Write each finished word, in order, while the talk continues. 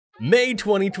May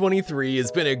 2023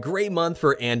 has been a great month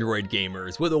for Android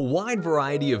gamers with a wide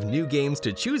variety of new games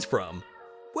to choose from.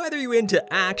 Whether you're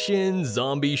into action,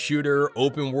 zombie shooter,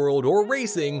 open world, or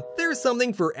racing, there's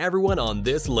something for everyone on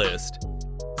this list.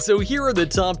 So here are the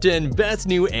top 10 best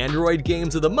new Android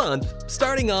games of the month,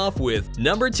 starting off with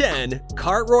number 10,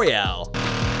 Kart Royale.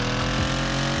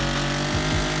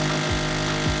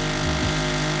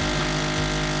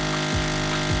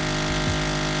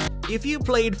 If you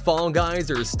played Fall Guys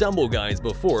or Stumble Guys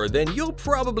before, then you'll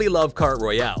probably love Kart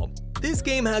Royale. This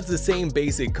game has the same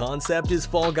basic concept as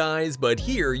Fall Guys, but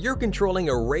here you're controlling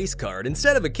a race kart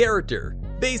instead of a character.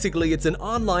 Basically, it's an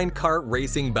online kart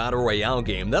racing battle royale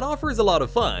game that offers a lot of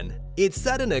fun. It's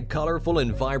set in a colorful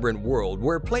and vibrant world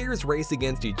where players race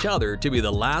against each other to be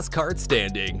the last kart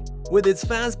standing. With its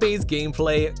fast-paced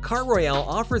gameplay, Kart Royale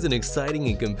offers an exciting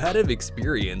and competitive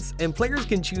experience, and players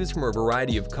can choose from a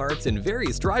variety of karts and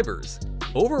various drivers.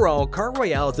 Overall, Kart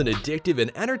Royale is an addictive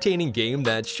and entertaining game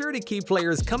that's sure to keep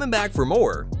players coming back for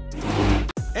more.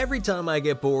 Every time I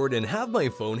get bored and have my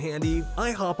phone handy,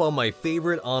 I hop on my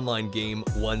favorite online game,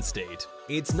 One State.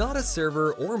 It's not a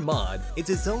server or mod, it's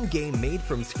its own game made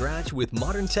from scratch with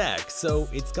modern tech, so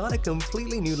it's got a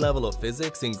completely new level of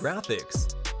physics and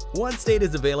graphics. One State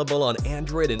is available on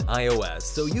Android and iOS,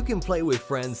 so you can play with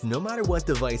friends no matter what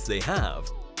device they have.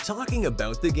 Talking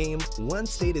about the game, One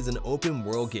State is an open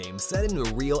world game set in a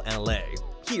real LA.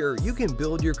 Here, you can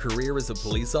build your career as a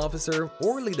police officer,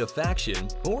 or lead a faction,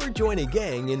 or join a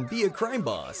gang and be a crime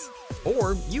boss.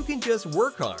 Or you can just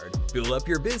work hard, build up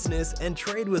your business, and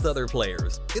trade with other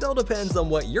players. It all depends on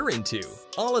what you're into.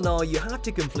 All in all, you have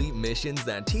to complete missions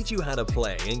that teach you how to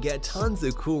play and get tons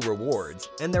of cool rewards,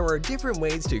 and there are different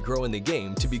ways to grow in the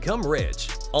game to become rich.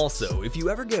 Also, if you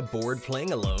ever get bored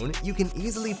playing alone, you can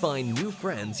easily find new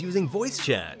friends using voice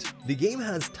chat. The game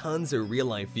has tons of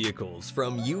real-life vehicles,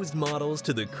 from used models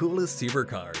to the coolest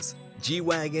supercars,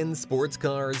 G-Wagons, sports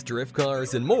cars, drift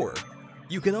cars, and more.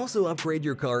 You can also upgrade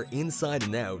your car inside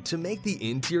and out to make the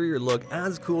interior look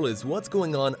as cool as what's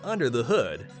going on under the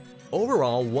hood.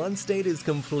 Overall, One State is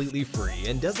completely free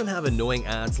and doesn't have annoying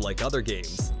ads like other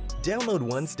games. Download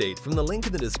One State from the link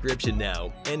in the description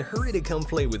now and hurry to come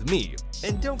play with me.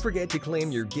 And don't forget to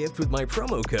claim your gift with my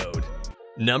promo code.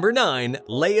 Number 9,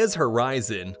 Laya's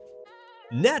Horizon.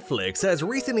 Netflix has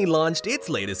recently launched its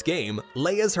latest game,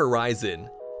 Laya's Horizon.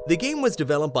 The game was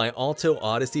developed by Alto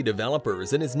Odyssey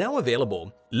developers and is now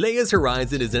available. Laya's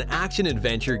Horizon is an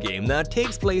action-adventure game that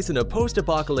takes place in a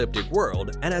post-apocalyptic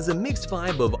world and has a mixed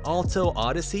vibe of Alto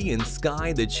Odyssey and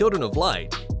Sky the Children of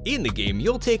Light. In the game,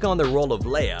 you'll take on the role of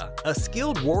Laya, a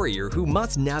skilled warrior who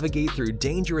must navigate through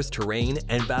dangerous terrain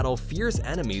and battle fierce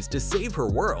enemies to save her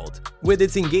world. With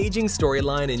its engaging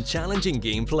storyline and challenging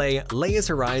gameplay, Laya's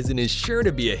Horizon is sure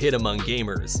to be a hit among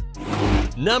gamers.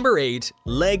 Number 8,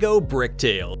 Lego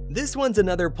Bricktales. This one's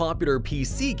another popular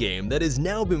PC game that has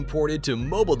now been ported to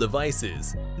mobile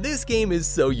devices. This game is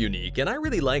so unique and I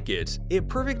really like it. It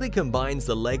perfectly combines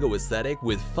the Lego aesthetic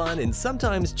with fun and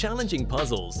sometimes challenging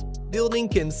puzzles. Building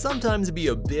can sometimes be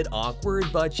a bit awkward,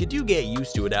 but you do get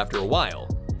used to it after a while.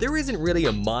 There isn't really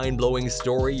a mind-blowing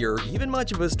story or even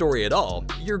much of a story at all.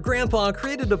 Your grandpa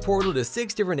created a portal to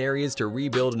 6 different areas to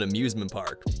rebuild an amusement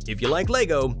park. If you like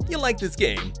Lego, you'll like this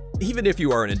game, even if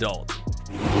you are an adult.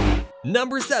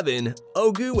 Number 7,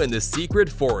 Ogu and the Secret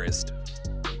Forest.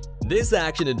 This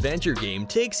action-adventure game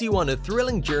takes you on a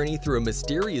thrilling journey through a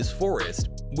mysterious forest.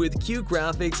 With cute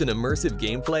graphics and immersive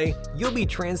gameplay, you'll be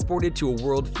transported to a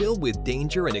world filled with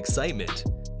danger and excitement.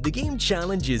 The game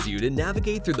challenges you to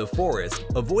navigate through the forest,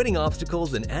 avoiding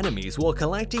obstacles and enemies while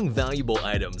collecting valuable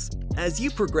items. As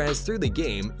you progress through the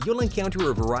game, you'll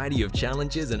encounter a variety of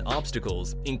challenges and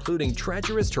obstacles, including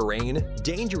treacherous terrain,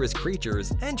 dangerous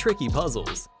creatures, and tricky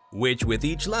puzzles, which with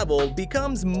each level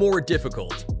becomes more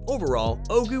difficult. Overall,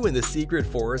 Ogu and the Secret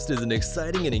Forest is an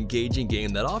exciting and engaging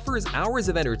game that offers hours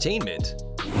of entertainment.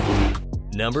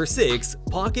 Number 6,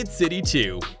 Pocket City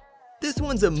 2. This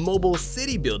one's a mobile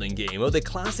city building game of the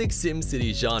classic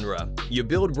SimCity genre. You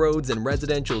build roads and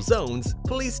residential zones,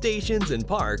 police stations and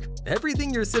park,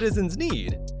 everything your citizens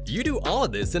need. You do all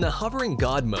of this in a hovering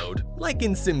god mode, like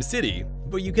in SimCity,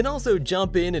 but you can also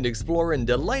jump in and explore in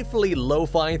delightfully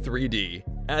lo-fi 3D.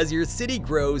 As your city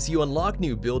grows, you unlock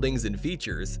new buildings and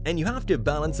features, and you have to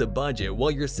balance a budget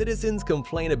while your citizens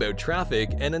complain about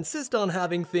traffic and insist on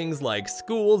having things like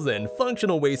schools and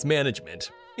functional waste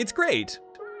management. It's great!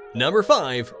 Number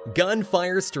 5,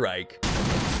 Gunfire Strike.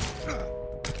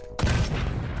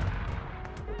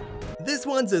 This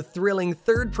one's a thrilling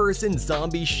third-person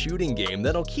zombie shooting game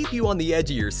that'll keep you on the edge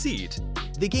of your seat.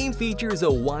 The game features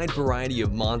a wide variety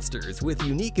of monsters with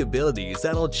unique abilities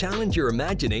that'll challenge your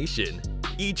imagination.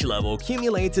 Each level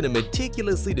accumulates in a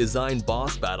meticulously designed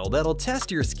boss battle that'll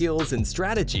test your skills and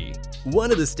strategy.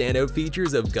 One of the standout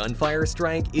features of Gunfire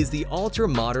Strike is the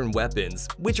ultra-modern weapons,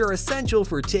 which are essential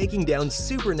for taking down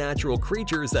supernatural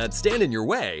creatures that stand in your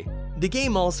way. The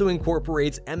game also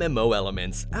incorporates MMO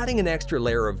elements, adding an extra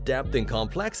layer of depth and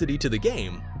complexity to the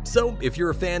game. So if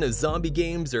you're a fan of zombie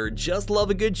games or just love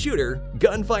a good shooter,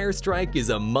 Gunfire Strike is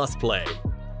a must-play.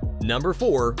 Number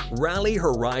 4. Rally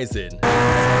Horizon.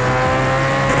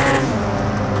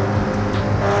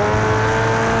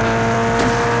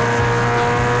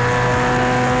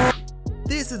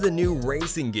 This is a new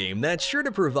racing game that's sure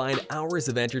to provide hours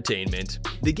of entertainment.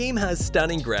 The game has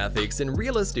stunning graphics and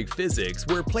realistic physics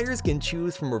where players can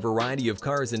choose from a variety of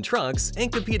cars and trucks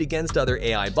and compete against other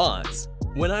AI bots.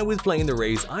 When I was playing the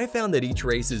race, I found that each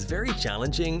race is very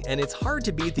challenging and it's hard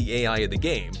to beat the AI of the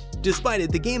game. Despite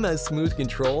it, the game has smooth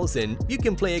controls and you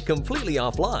can play it completely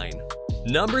offline.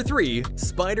 Number 3.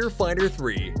 Spider Fighter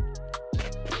 3.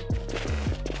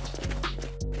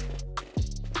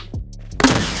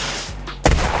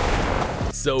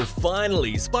 So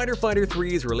finally, Spider Fighter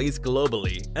 3 is released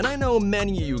globally, and I know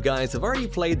many of you guys have already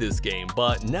played this game,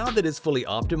 but now that it's fully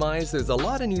optimized, there's a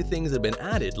lot of new things that have been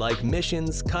added like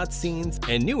missions, cutscenes,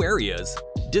 and new areas.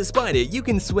 Despite it, you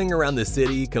can swing around the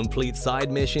city, complete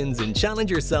side missions, and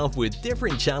challenge yourself with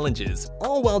different challenges,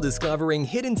 all while discovering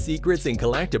hidden secrets and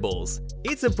collectibles.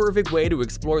 It's a perfect way to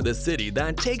explore the city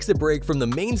that takes a break from the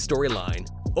main storyline.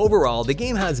 Overall, the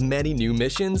game has many new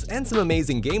missions and some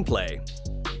amazing gameplay.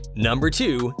 Number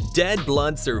 2. Dead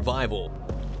Blood Survival.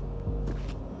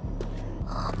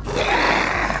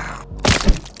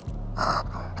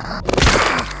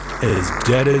 As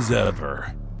dead as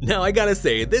ever. Now I gotta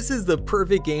say, this is the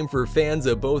perfect game for fans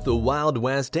of both the Wild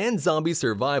West and zombie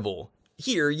survival.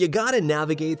 Here, you gotta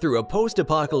navigate through a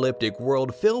post-apocalyptic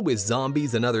world filled with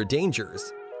zombies and other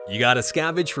dangers. You gotta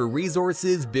scavenge for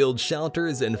resources, build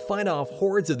shelters, and fight off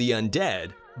hordes of the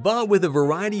undead. But with a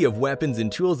variety of weapons and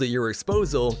tools at your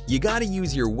disposal, you gotta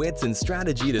use your wits and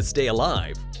strategy to stay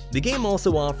alive. The game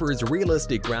also offers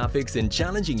realistic graphics and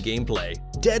challenging gameplay.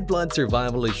 Dead Blood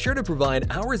Survival is sure to provide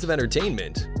hours of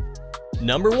entertainment.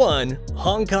 Number 1.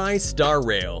 Honkai Star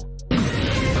Rail.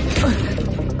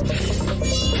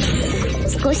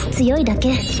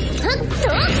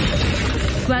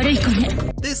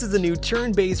 This is a new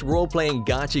turn-based role-playing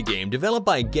gacha game developed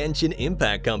by Genshin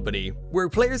Impact Company, where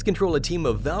players control a team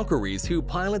of Valkyries who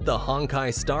pilot the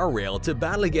Honkai Star Rail to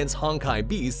battle against Honkai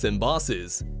beasts and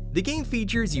bosses. The game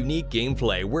features unique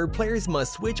gameplay where players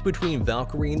must switch between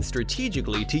Valkyries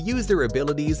strategically to use their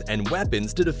abilities and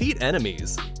weapons to defeat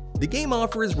enemies. The game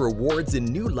offers rewards in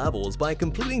new levels by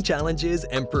completing challenges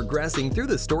and progressing through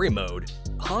the story mode.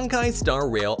 Honkai Star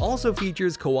Rail also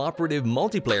features cooperative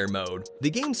multiplayer mode.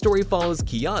 The game's story follows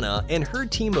Kiana and her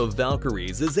team of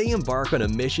Valkyries as they embark on a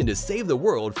mission to save the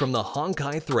world from the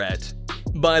Honkai threat.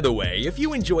 By the way, if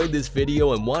you enjoyed this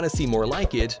video and want to see more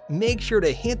like it, make sure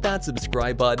to hit that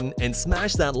subscribe button and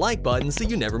smash that like button so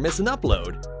you never miss an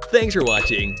upload. Thanks for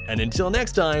watching, and until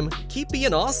next time, keep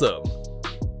being awesome!